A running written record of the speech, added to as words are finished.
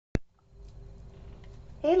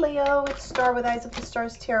Hey Leo, it's Star with Eyes of the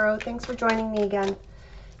Stars Tarot. Thanks for joining me again.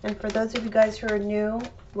 And for those of you guys who are new,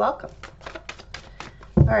 welcome.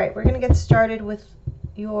 All right, we're going to get started with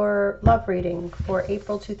your love reading for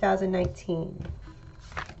April 2019.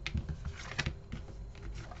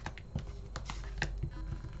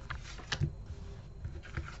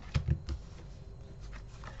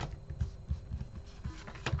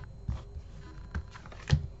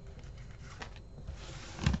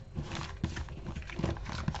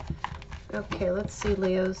 Okay, let's see,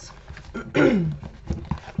 Leos.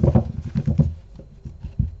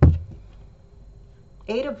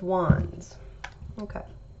 Eight of Wands. Okay.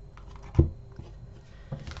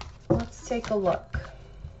 Let's take a look.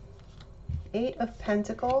 Eight of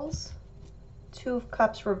Pentacles. Two of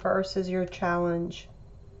Cups reverse is your challenge.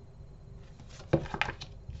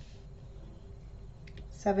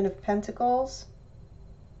 Seven of Pentacles.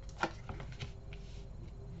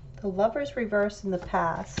 The Lovers reverse in the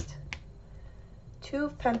past. Two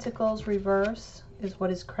of Pentacles reverse is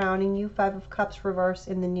what is crowning you. Five of Cups reverse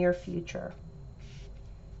in the near future.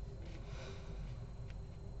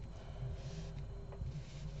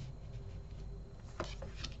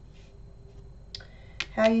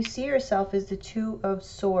 How you see yourself is the Two of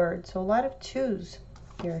Swords. So a lot of twos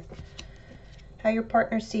here. How your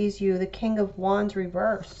partner sees you, the King of Wands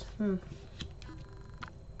reverse.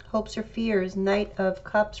 Hopes or fears, Knight of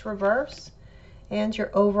Cups reverse. And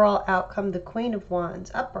your overall outcome, the Queen of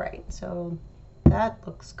Wands upright. So that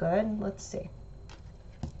looks good. Let's see.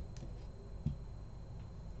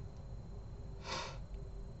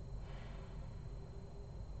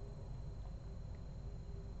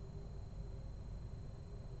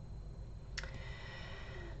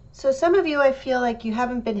 So some of you, I feel like you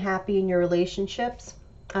haven't been happy in your relationships,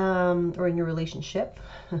 or in your relationship.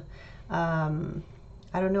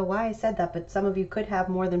 I don't know why I said that, but some of you could have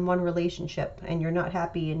more than one relationship and you're not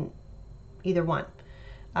happy in either one.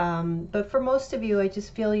 But for most of you, I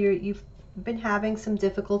just feel you've been having some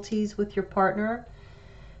difficulties with your partner.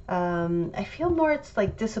 I feel more it's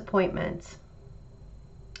like disappointment.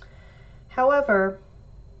 However,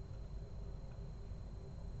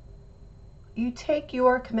 you take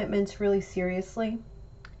your commitments really seriously,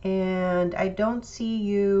 and I don't see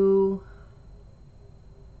you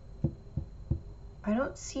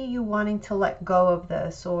wanting to let go of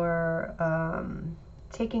this or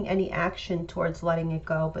taking any action towards letting it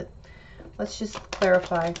go, but let's just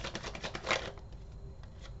clarify.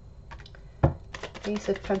 Ace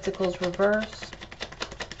of Pentacles reverse.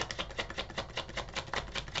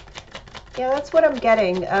 Yeah, that's what I'm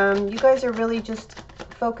getting. You guys are really just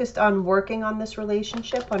focused on working on this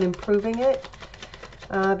relationship, on improving it,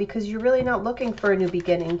 because you're really not looking for a new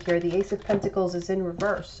beginning here. The Ace of Pentacles is in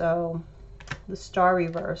reverse, so the Star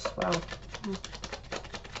reverse. Wow.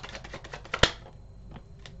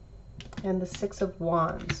 And the Six of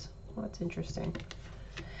Wands. Well, that's interesting.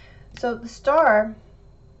 So the Star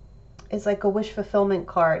is like a wish fulfillment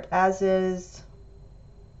card, as is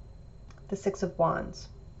the Six of Wands.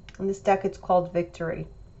 In this deck, it's called Victory.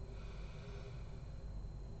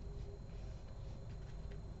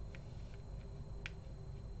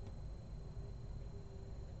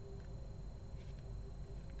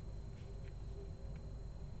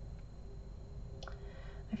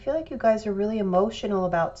 I feel like you guys are really emotional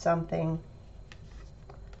about something.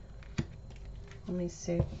 Let me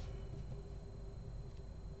see.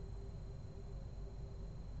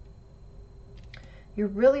 You're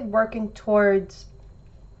really working towards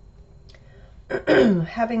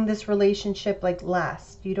having this relationship like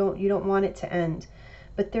last. You don't want it to end.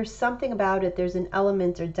 But there's something about it, there's an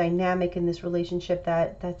element or dynamic in this relationship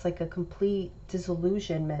that's like a complete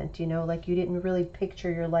disillusionment, you know, like you didn't really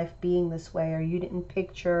picture your life being this way, or you didn't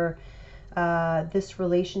picture this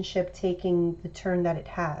relationship taking the turn that it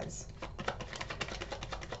has.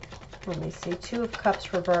 Let me see. Two of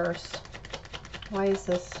Cups reverse. Why is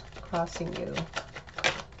this crossing you?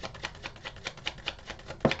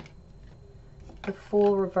 The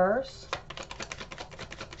Fool reverse.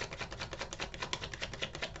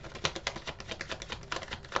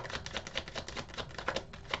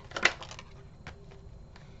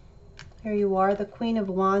 Here you are, the Queen of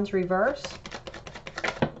Wands reverse.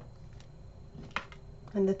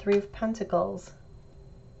 And the Three of Pentacles.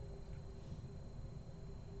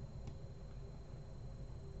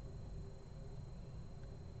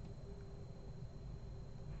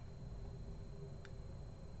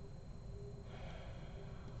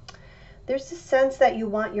 There's a sense that you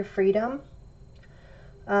want your freedom.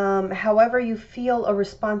 However, you feel a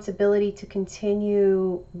responsibility to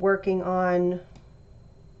continue working on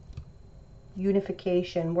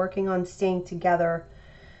unification, working on staying together,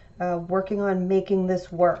 working on making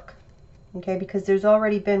this work. Okay, because there's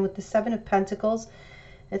already been, with the Seven of Pentacles,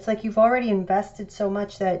 it's like you've already invested so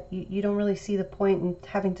much that you don't really see the point in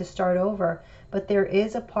having to start over. But there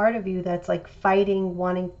is a part of you that's like fighting,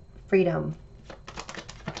 wanting freedom.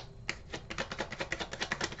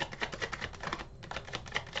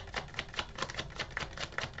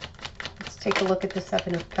 Let's take a look at the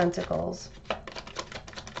Seven of Pentacles.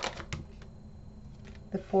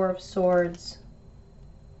 The Four of Swords.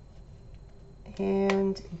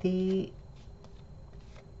 And the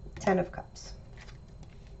Ten of Cups.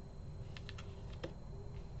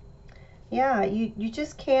 Yeah, you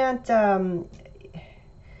just can't,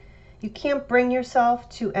 you can't bring yourself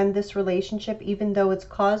to end this relationship, even though it's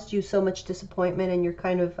caused you so much disappointment, and you're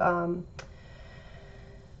kind of,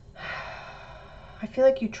 I feel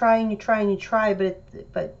like you try and you try and you try,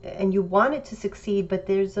 and you want it to succeed, but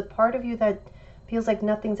there's a part of you that feels like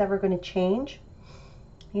nothing's ever going to change,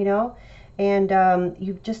 you know? And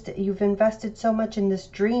you've invested so much in this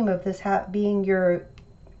dream of this being your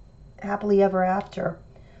happily ever after.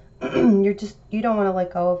 You don't want to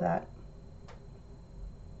let go of that.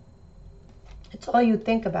 It's all you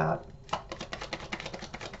think about.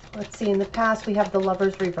 Let's see, in the past we have the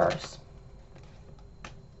Lovers reverse.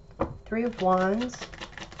 Three of Wands.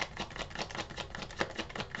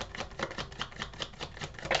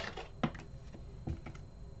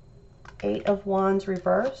 Eight of Wands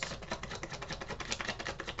reverse.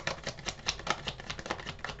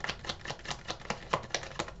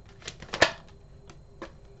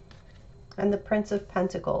 And the Prince of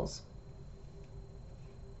Pentacles.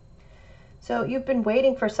 So you've been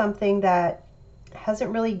waiting for something that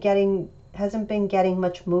hasn't been getting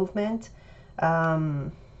much movement.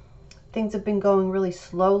 Things have been going really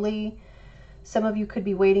slowly. Some of you could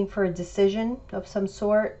be waiting for a decision of some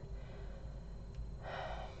sort.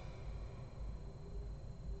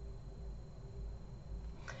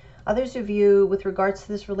 Others of you, with regards to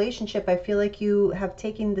this relationship, I feel like you have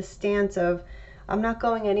taken the stance of, I'm not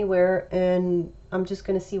going anywhere and I'm just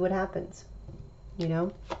going to see what happens, you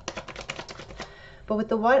know? But with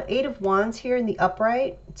the Eight of Wands here in the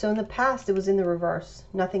upright, so in the past it was in the reverse.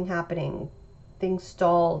 Nothing happening. Things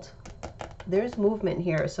stalled. There's movement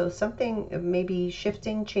here. So something maybe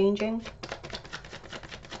shifting, changing.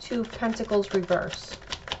 Two of Pentacles reverse.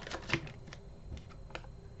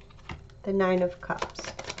 The Nine of Cups.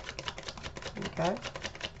 Okay.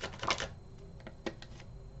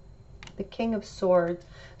 The King of Swords.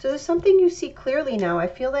 So there's something you see clearly now. I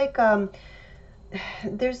feel like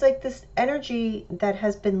there's like this energy that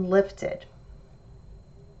has been lifted.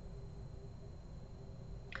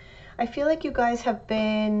 I feel like you guys have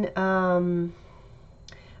been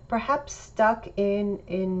perhaps stuck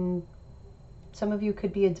in some of you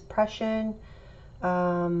could be a depression,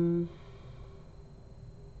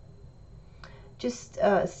 just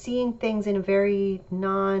seeing things in a very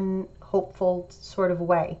non-hopeful sort of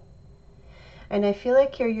way. And I feel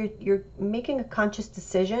like here you're making a conscious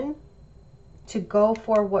decision to go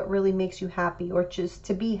for what really makes you happy, or just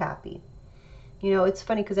to be happy. You know, it's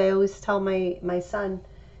funny because I always tell my son,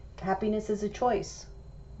 happiness is a choice.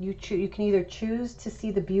 You can either choose to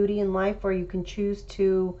see the beauty in life, or you can choose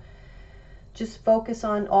to just focus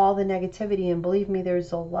on all the negativity. And believe me,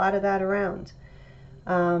 there's a lot of that around.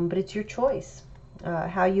 But it's your choice,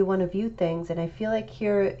 how you want to view things. And I feel like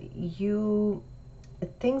here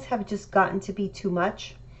things have just gotten to be too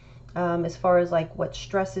much. As far as like what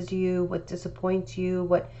stresses you, what disappoints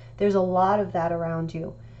you, there's a lot of that around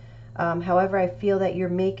you. However, I feel that you're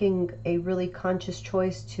making a really conscious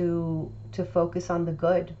choice to focus on the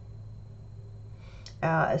good,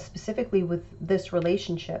 specifically with this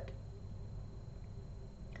relationship.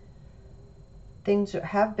 Things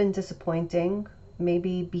have been disappointing,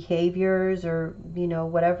 maybe behaviors, or you know,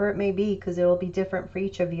 whatever it may be, because it'll be different for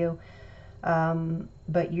each of you.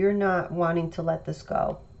 But you're not wanting to let this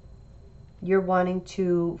go. You're wanting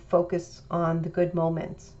to focus on the good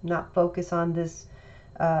moments, not focus on this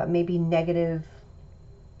maybe negative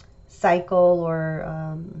cycle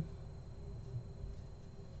or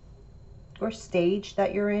stage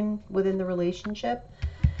that you're in within the relationship.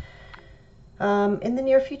 In the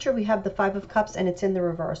near future, we have the Five of Cups, and it's in the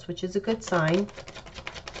reverse, which is a good sign.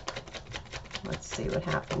 Let's see what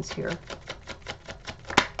happens here.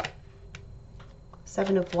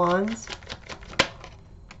 Seven of Wands.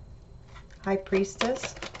 High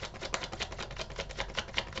Priestess.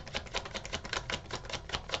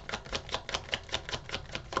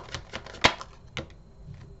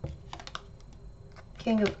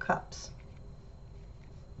 King of Cups.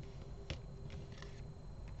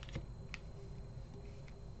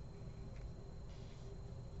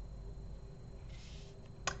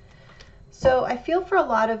 So I feel for a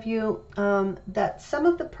lot of you that some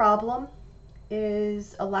of the problem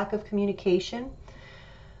is a lack of communication.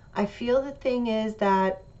 I feel the thing is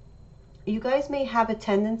that you guys may have a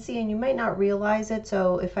tendency and you might not realize it.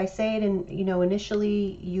 So if I say it and, you know,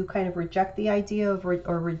 initially you kind of reject the idea of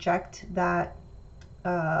or reject that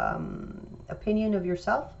opinion of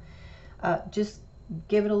yourself, just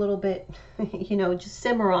give it a little bit, you know, just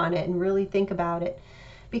simmer on it and really think about it.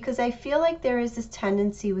 Because I feel like there is this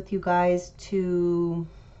tendency with you guys to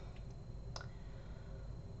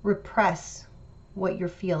repress what you're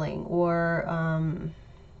feeling, or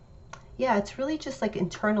yeah, it's really just like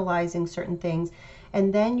internalizing certain things,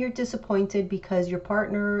 and then you're disappointed because your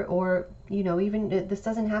partner, or you know, even this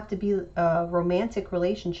doesn't have to be a romantic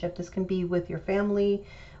relationship, this can be with your family,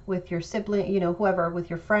 with your sibling, you know, whoever, with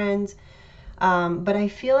your friends. But I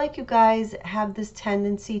feel like you guys have this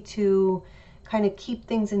tendency to kind of keep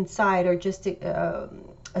things inside, or just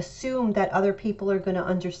assume that other people are going to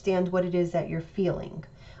understand what it is that you're feeling,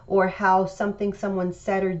 or how something someone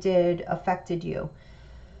said or did affected you.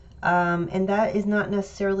 And that is not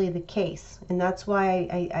necessarily the case. And that's why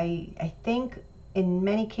I think in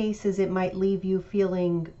many cases it might leave you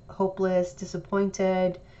feeling hopeless,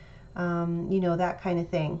 disappointed, you know, that kind of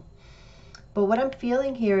thing. But what I'm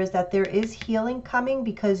feeling here is that there is healing coming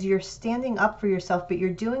because you're standing up for yourself, but you're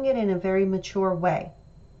doing it in a very mature way.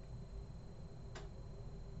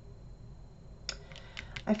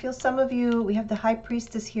 I feel some of you, we have the High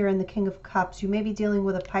Priestess here and the King of Cups. You may be dealing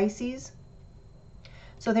with a Pisces.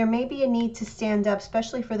 So there may be a need to stand up,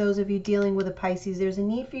 especially for those of you dealing with a Pisces. There's a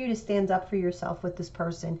need for you to stand up for yourself with this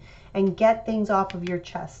person and get things off of your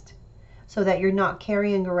chest so that you're not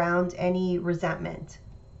carrying around any resentment.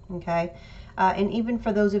 Okay? And even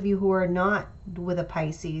for those of you who are not with a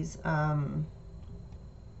Pisces, I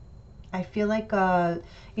feel like,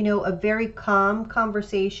 you know, a very calm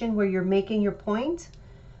conversation where you're making your point,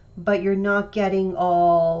 but you're not getting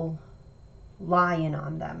all lying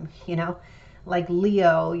on them, you know? Like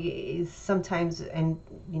Leo is sometimes, and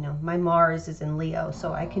you know, my Mars is in Leo,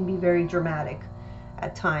 so I can be very dramatic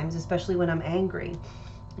at times, especially when I'm angry,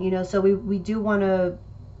 you know, so we do want to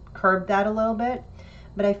curb that a little bit.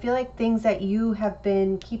 But I feel like things that you have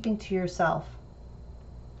been keeping to yourself,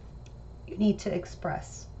 you need to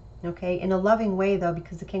express, okay, in a loving way though,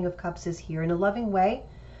 because the King of Cups is here, in a loving way,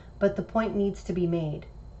 but the point needs to be made.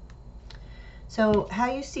 So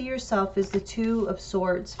how you see yourself is the Two of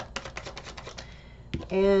Swords.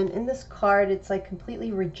 And in this card, it's like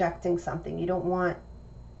completely rejecting something. You don't want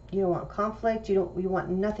conflict. You want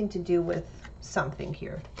nothing to do with something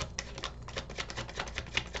here.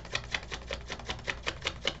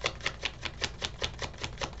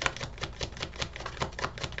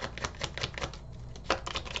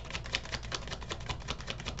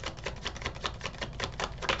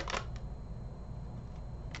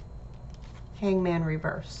 Hangman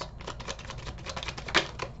reverse.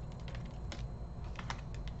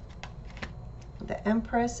 The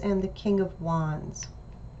Empress and the King of Wands.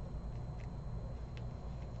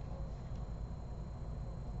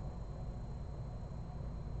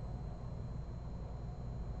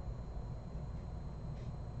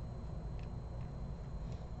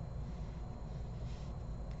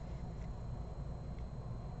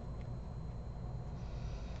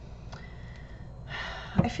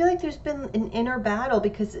 I feel like there's been an inner battle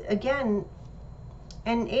because, again,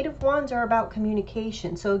 and Eight of Wands are about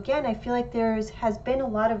communication. So again, I feel like has been a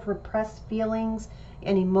lot of repressed feelings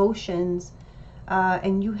and emotions,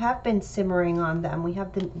 and you have been simmering on them. We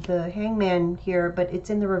have the Hangman here, but it's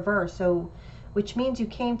in the reverse, so which means you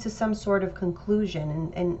came to some sort of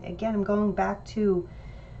conclusion. And again, I'm going back to,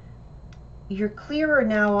 you're clearer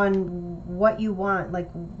now on what you want, like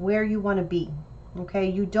where you want to be. Okay,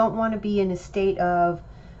 you don't want to be in a state of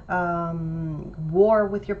war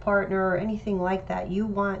with your partner or anything like that. You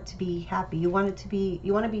want to be happy. You want to be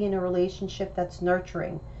in a relationship that's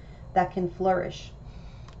nurturing, that can flourish.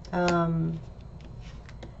 And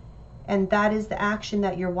that is the action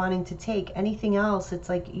that you're wanting to take. Anything else, it's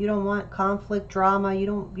like you don't want conflict, drama. You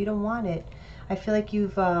don't want it. I feel like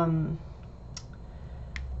you've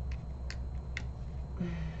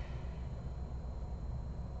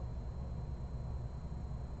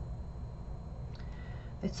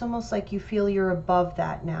it's almost like you feel you're above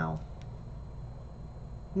that now.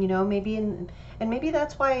 You know, maybe and maybe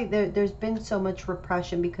that's why there's been so much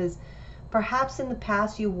repression, because perhaps in the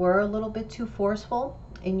past you were a little bit too forceful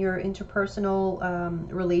in your interpersonal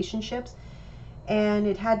relationships, and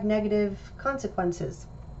it had negative consequences.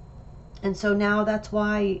 And so now that's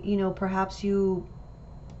why, you know, perhaps you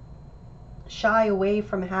shy away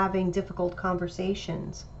from having difficult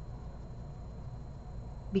conversations.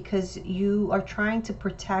 because you are trying to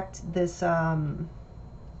protect this,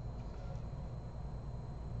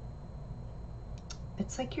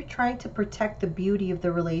 it's like you're trying to protect the beauty of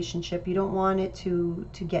the relationship. You don't want it to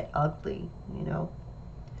get ugly, you know.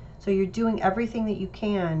 So you're doing everything that you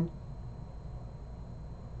can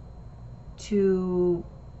to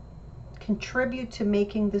contribute to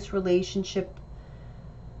making this relationship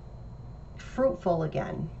fruitful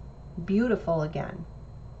again, beautiful again.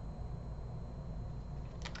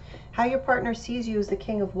 How your partner sees you is the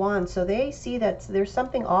King of Wands. So they see that there's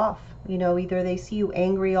something off. You know, either they see you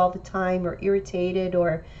angry all the time or irritated,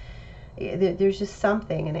 or there's just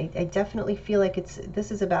something. And I definitely feel like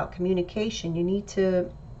this is about communication. You need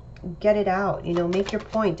to get it out, you know, make your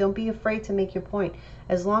point. Don't be afraid to make your point.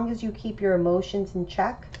 As long as you keep your emotions in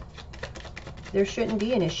check, there shouldn't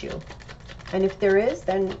be an issue. And if there is,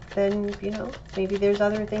 then you know, maybe there's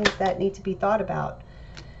other things that need to be thought about.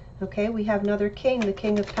 Okay, we have another king, the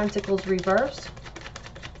King of Pentacles reverse.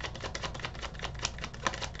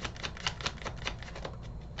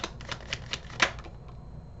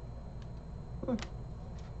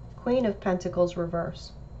 Queen of Pentacles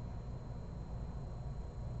reverse.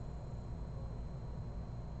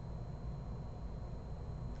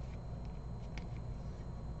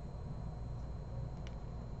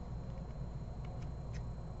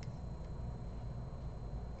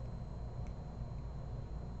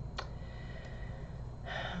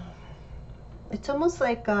 It's almost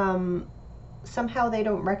like somehow they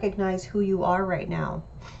don't recognize who you are right now.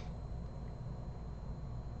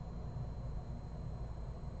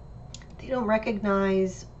 They don't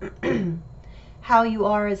recognize how you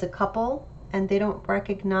are as a couple, and they don't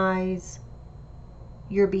recognize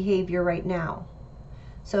your behavior right now.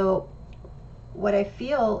 So what I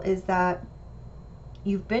feel is that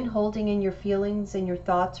you've been holding in your feelings and your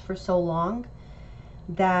thoughts for so long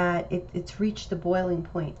that it's reached the boiling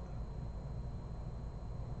point.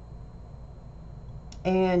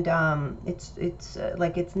 And it's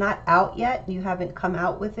like it's not out yet. You haven't come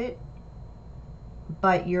out with it,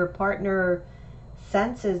 but your partner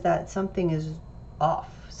senses that something is off.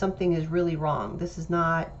 Something is really wrong. This is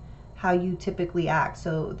not how you typically act.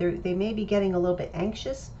 So they may be getting a little bit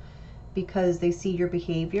anxious because they see your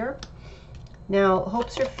behavior. Now,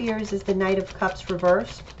 hopes or fears is the Knight of Cups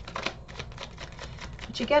reverse.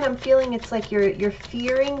 Which again, I'm feeling it's like you're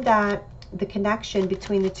fearing that the connection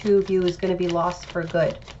between the two of you is going to be lost for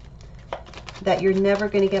good. That you're never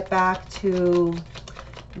going to get back to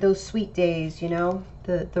those sweet days, you know,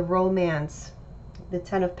 the romance, the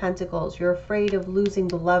Ten of Pentacles. You're afraid of losing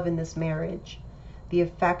the love in this marriage, the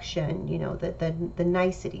affection, you know, the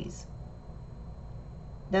niceties.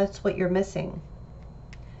 That's what you're missing.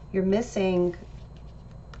 You're missing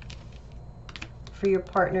for your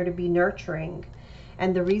partner to be nurturing.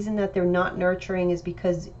 And the reason that they're not nurturing is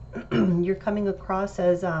because you're coming across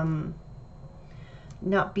as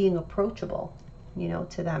not being approachable, you know,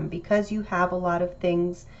 to them, because you have a lot of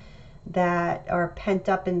things that are pent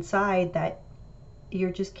up inside that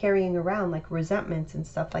you're just carrying around, like resentments and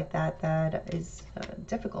stuff like that. That is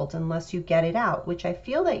difficult unless you get it out, which I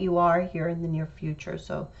feel that you are here in the near future.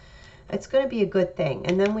 So it's going to be a good thing.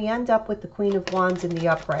 And then we end up with the Queen of Wands in the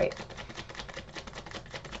upright.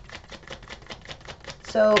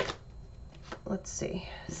 So let's see,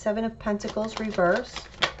 Seven of Pentacles reverse.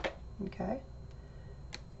 Okay.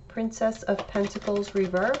 Princess of Pentacles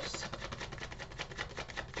reverse.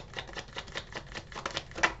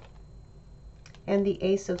 And the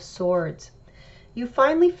Ace of Swords. You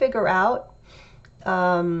finally figure out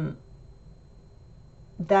that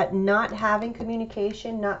not having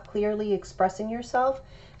communication, not clearly expressing yourself,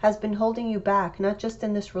 has been holding you back, not just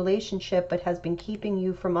in this relationship, but has been keeping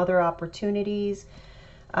you from other opportunities.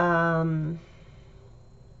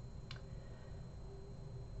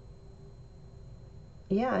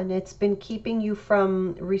 Yeah, and it's been keeping you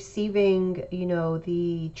from receiving, you know,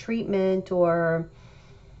 the treatment or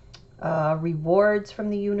rewards from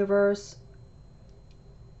the universe.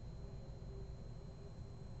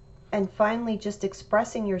 And finally, just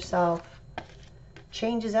expressing yourself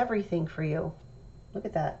changes everything for you. Look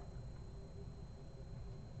at that.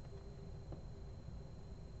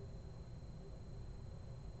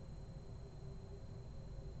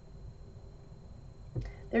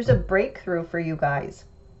 There's a breakthrough for you guys.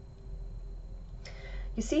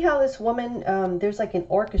 You see how this woman, there's like an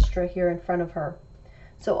orchestra here in front of her.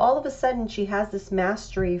 So all of a sudden she has this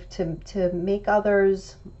mastery to make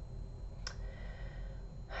others,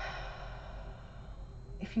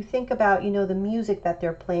 if you think about, you know, the music that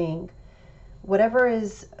they're playing, whatever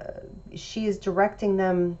is she is directing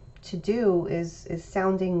them to do is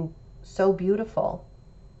sounding so beautiful.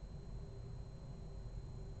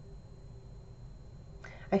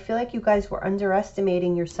 I feel like you guys were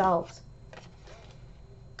underestimating yourselves,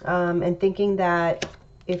 and thinking that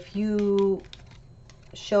if you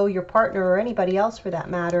show your partner, or anybody else for that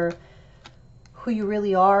matter, who you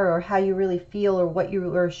really are or how you really feel, or what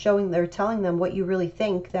you are showing, or telling them what you really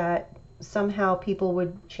think, that somehow people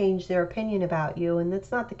would change their opinion about you, and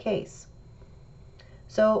that's not the case.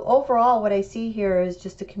 So overall, what I see here is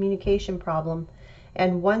just a communication problem.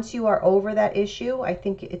 And once you are over that issue, I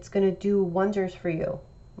think it's going to do wonders for you.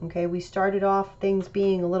 Okay, we started off things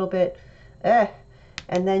being a little bit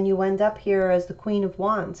and then you end up here as the Queen of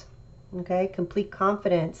Wands. Okay, complete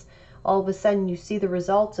confidence. All of a sudden you see the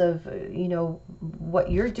results of, you know,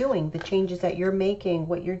 what you're doing, the changes that you're making,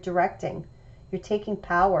 what you're directing. You're taking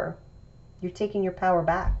power. You're taking your power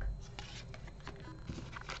back.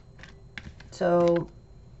 So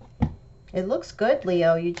it looks good,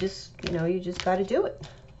 Leo. You just, you know, you just got to do it.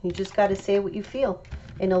 You just got to say what you feel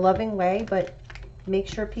in a loving way, but make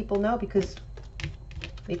sure people know, because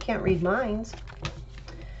they can't read minds.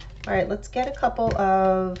 All right, let's get a couple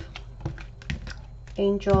of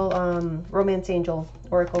angel, romance angel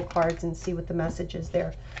oracle cards and see what the message is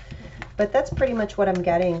there. But that's pretty much what I'm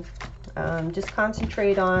getting. Just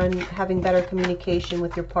concentrate on having better communication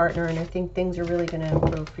with your partner, and I think things are really going to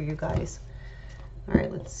improve for you guys. All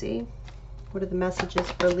right, let's see. What are the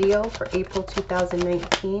messages for Leo for April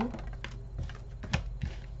 2019?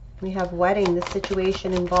 We have wedding. The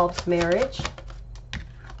situation involves marriage,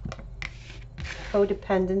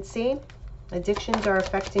 codependency. Addictions are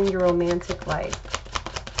affecting your romantic life.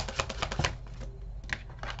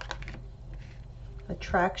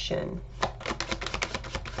 Attraction.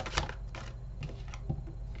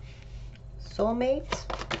 Soulmate.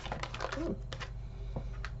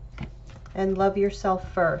 And love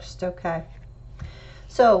yourself first. Okay.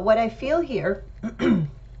 So what I feel here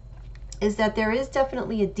is that there is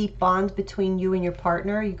definitely a deep bond between you and your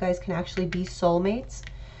partner. You guys can actually be soulmates.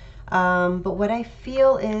 But what I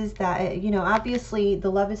feel is that, you know, obviously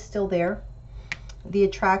the love is still there. The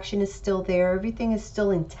attraction is still there. Everything is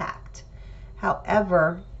still intact.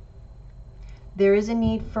 However, there is a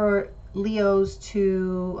need for Leos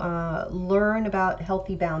to learn about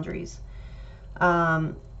healthy boundaries.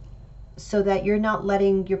 So that you're not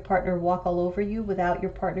letting your partner walk all over you without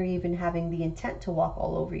your partner even having the intent to walk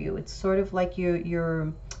all over you. It's sort of like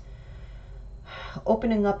you're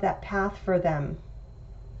opening up that path for them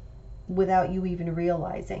without you even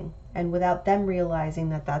realizing, and without them realizing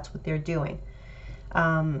that that's what they're doing.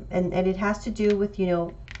 And it has to do with, you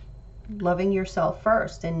know, loving yourself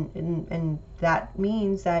first, and that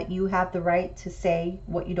means that you have the right to say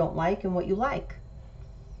what you don't like and what you like,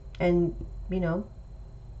 and, you know,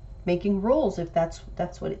 making rules if that's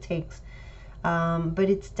what it takes. But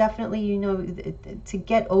it's definitely, you know, to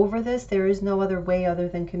get over this, there is no other way other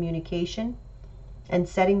than communication and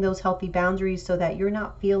setting those healthy boundaries, so that you're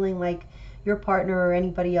not feeling like your partner or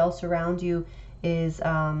anybody else around you is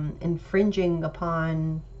infringing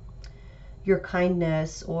upon your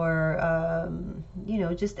kindness, or you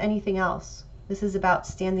know, just anything else. This is about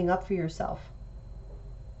standing up for yourself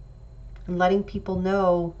and letting people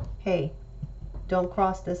know, hey, don't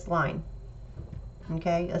cross this line.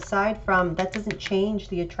 Okay, aside from that, doesn't change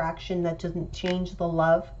the attraction, that doesn't change the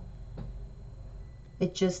love.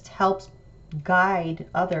 It just helps guide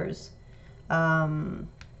others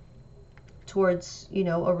towards, you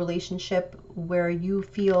know, a relationship where you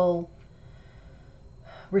feel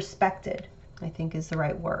respected, I think is the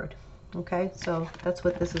right word. Okay, so that's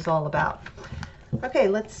what this is all about. Okay,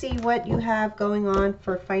 let's see what you have going on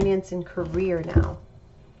for finance and career now.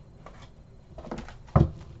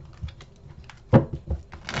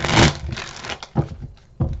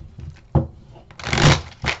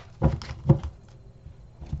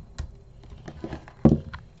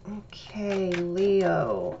 Okay,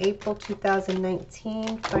 Leo, April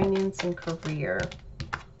 2019, finance and career.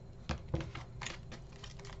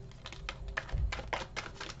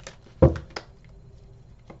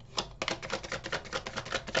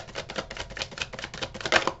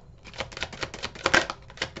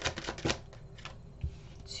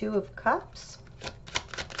 Two of Cups.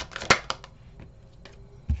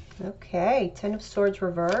 Okay, Ten of Swords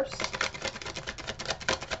reversed.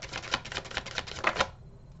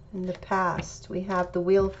 In the past, we have the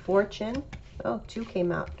Wheel of Fortune. Oh, two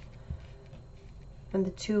came out. And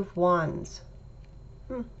the Two of Wands.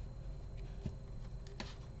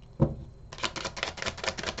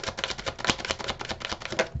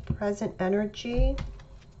 Present energy.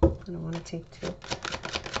 I don't want to take two.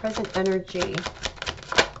 Present energy.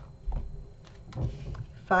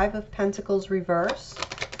 Five of Pentacles reversed.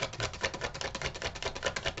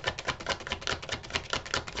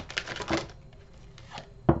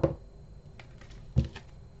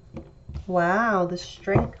 Wow, the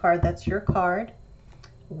Strength card, that's your card.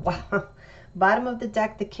 Wow. Bottom of the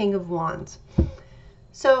deck, the King of Wands.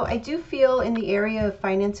 So I do feel in the area of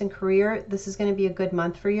finance and career, this is going to be a good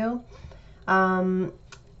month for you.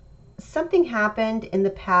 Something happened in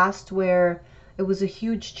the past where it was a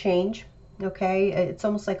huge change, okay? It's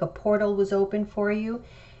almost like a portal was open for you,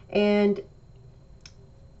 and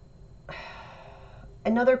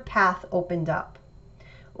another path opened up.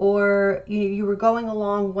 Or you were going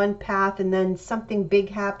along one path and then something big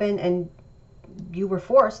happened and you were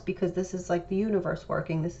forced, because this is like the universe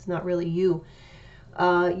working, this is not really you.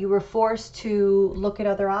 You were forced to look at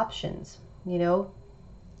other options, you know?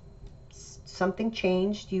 Something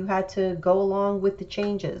changed. You had to go along with the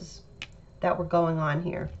changes that were going on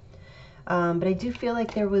here. But I do feel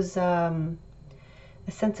like there was a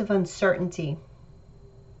sense of uncertainty.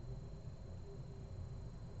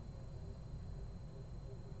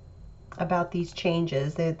 About these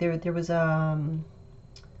changes. There was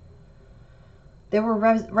there were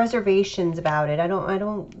reservations about it. I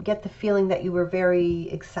don't get the feeling that you were very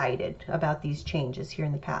excited about these changes here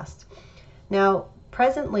in the past. Now,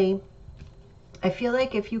 presently, I feel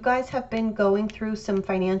like if you guys have been going through some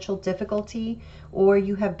financial difficulty, or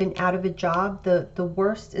you have been out of a job, the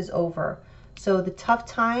worst is over. So the tough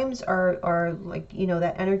times are like, you know,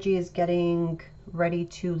 that energy is getting ready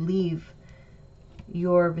to leave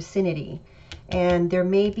your vicinity. And there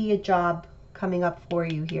may be a job coming up for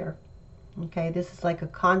you here. Okay, this is like a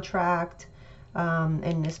contract,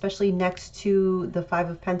 and especially next to the Five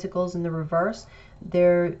of Pentacles in the reverse,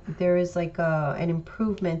 there is like an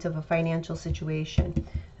improvement of a financial situation.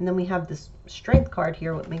 And then we have this Strength card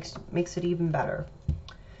here, what makes it even better.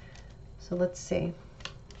 So let's see.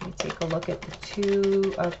 Let me take a look at the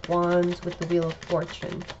Two of Wands with the Wheel of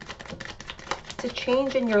Fortune. It's a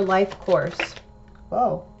change in your life course.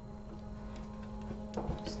 Whoa.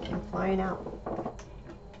 Just came flying out.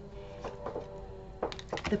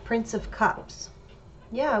 The Prince of Cups.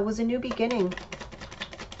 Yeah, it was a new beginning.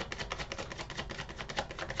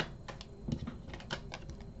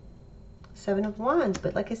 Seven of Wands.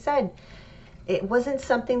 But like I said, it wasn't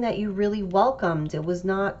something that you really welcomed. It was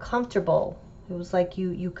not comfortable. It was like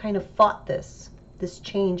you kind of fought this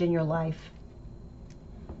change in your life,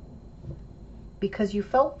 because you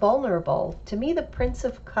felt vulnerable. To me, the Prince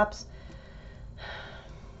of Cups,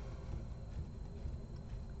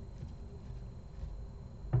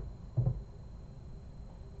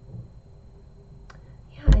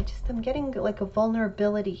 I'm getting like a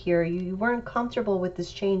vulnerability here. You weren't comfortable with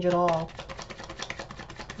this change at all.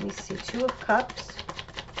 Let me see. Two of Cups.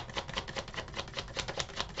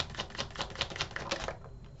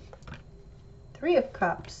 Three of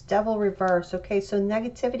Cups. Devil reverse. Okay, so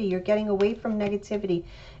negativity. You're getting away from negativity.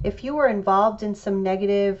 If you were involved in some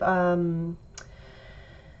negative,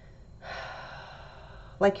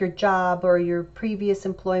 like your job or your previous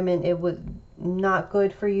employment, it was not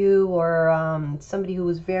good for you, or somebody who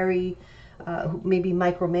was very maybe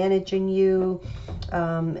micromanaging you.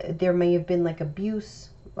 There may have been like abuse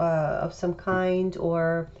of some kind,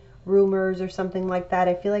 or rumors or something like that.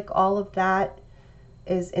 I feel like all of that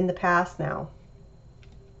is in the past now.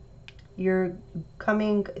 You're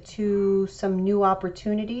coming to some new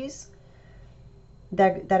opportunities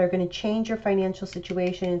that are going to change your financial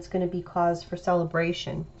situation. It's going to be cause for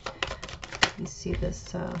celebration. Let me see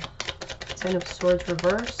this Ten of Swords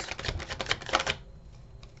reverse.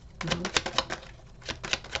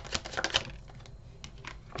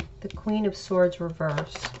 The Queen of Swords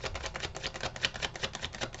reverse.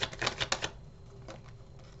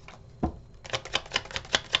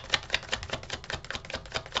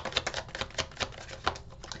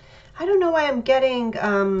 I don't know why I'm getting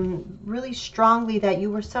really strongly that you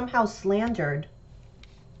were somehow slandered.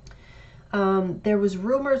 There was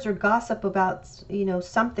rumors or gossip about, you know,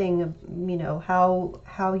 something, you know,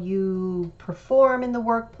 how you perform in the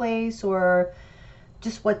workplace, or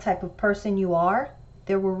just what type of person you are.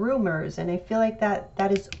 There were rumors, and I feel like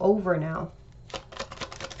that is over now.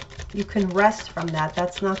 You can rest from that.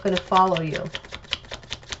 That's not going to follow you.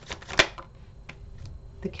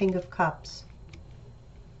 The King of Cups.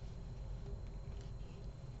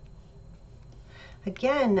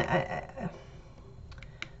 Again,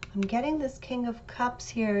 I'm getting this King of Cups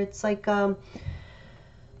here. It's like, I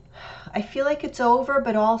feel like it's over,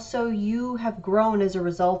 but also you have grown as a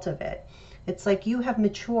result of it. It's like you have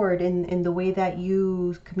matured in the way that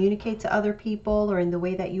you communicate to other people, or in the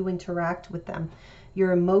way that you interact with them.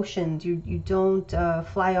 Your emotions, you don't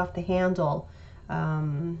fly off the handle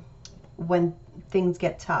when things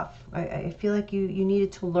get tough. I feel like you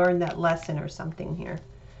needed to learn that lesson or something here.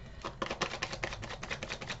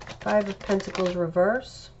 Five of Pentacles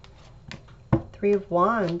reverse. Three of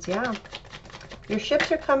Wands, yeah. Your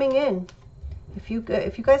ships are coming in. If you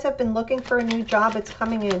guys have been looking for a new job, it's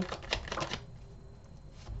coming in.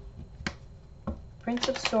 Prince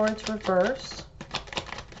of Swords reverse.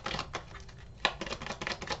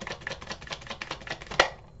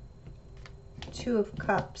 Two of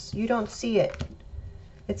Cups. You don't see it.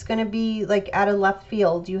 It's going to be like out of left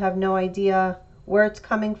field. You have no idea where it's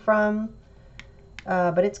coming from,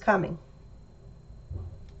 but it's coming.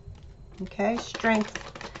 Okay, strength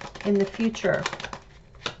in the future.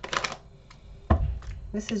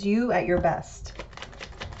 This is you at your best.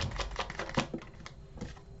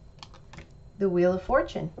 The Wheel of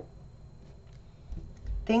Fortune.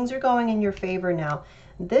 Things are going in your favor now.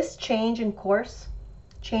 This change in course,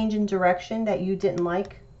 change in direction that you didn't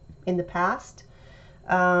like in the past,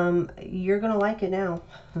 you're gonna like it now.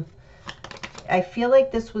 I feel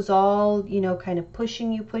like this was all, you know, kind of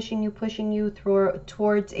pushing you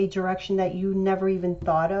towards a direction that you never even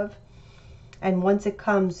thought of. And once it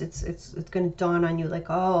comes, it's going to dawn on you like,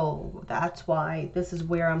 oh, that's why this is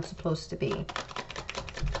where I'm supposed to be.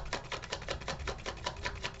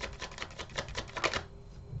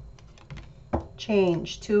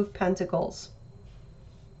 Change. Two of Pentacles.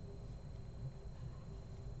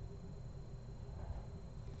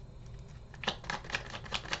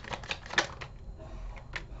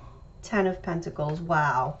 Ten of Pentacles.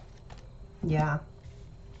 Wow. Yeah.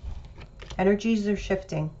 Energies are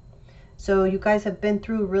shifting. So you guys have been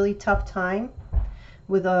through a really tough time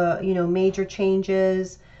with you know, major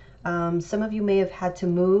changes. Some of you may have had to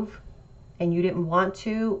move and you didn't want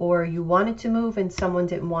to, or you wanted to move and someone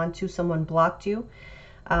didn't want to, someone blocked you.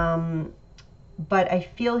 But I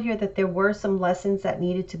feel here that there were some lessons that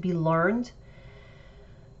needed to be learned.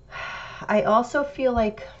 I also feel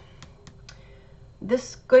like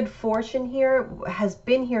this good fortune here has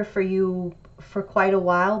been here for you for quite a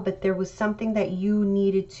while, but there was something that you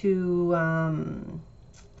needed to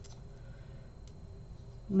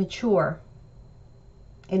mature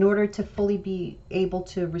in order to fully be able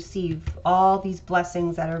to receive all these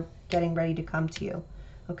blessings that are getting ready to come to you.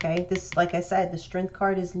 Okay, this, like I said, the Strength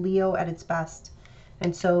card is Leo at its best.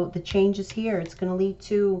 And so the change is here. It's going to lead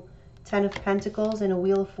to 10 of Pentacles and a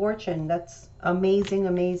Wheel of Fortune. That's amazing,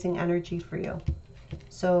 amazing energy for you.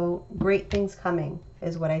 So great things coming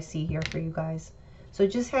is what I see here for you guys. So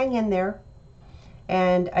just hang in there.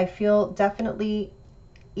 And I feel definitely,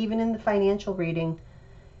 even in the financial reading,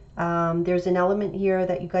 there's an element here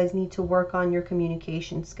that you guys need to work on your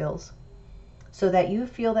communication skills so that you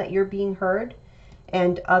feel that you're being heard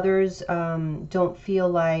and others don't feel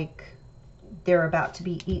like they're about to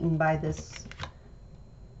be eaten by this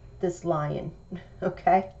lion.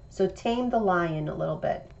 Okay, so tame the lion a little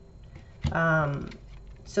bit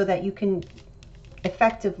so that you can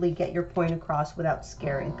effectively get your point across without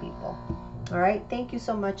scaring people. All right, thank you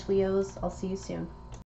so much, Leos. I'll see you soon.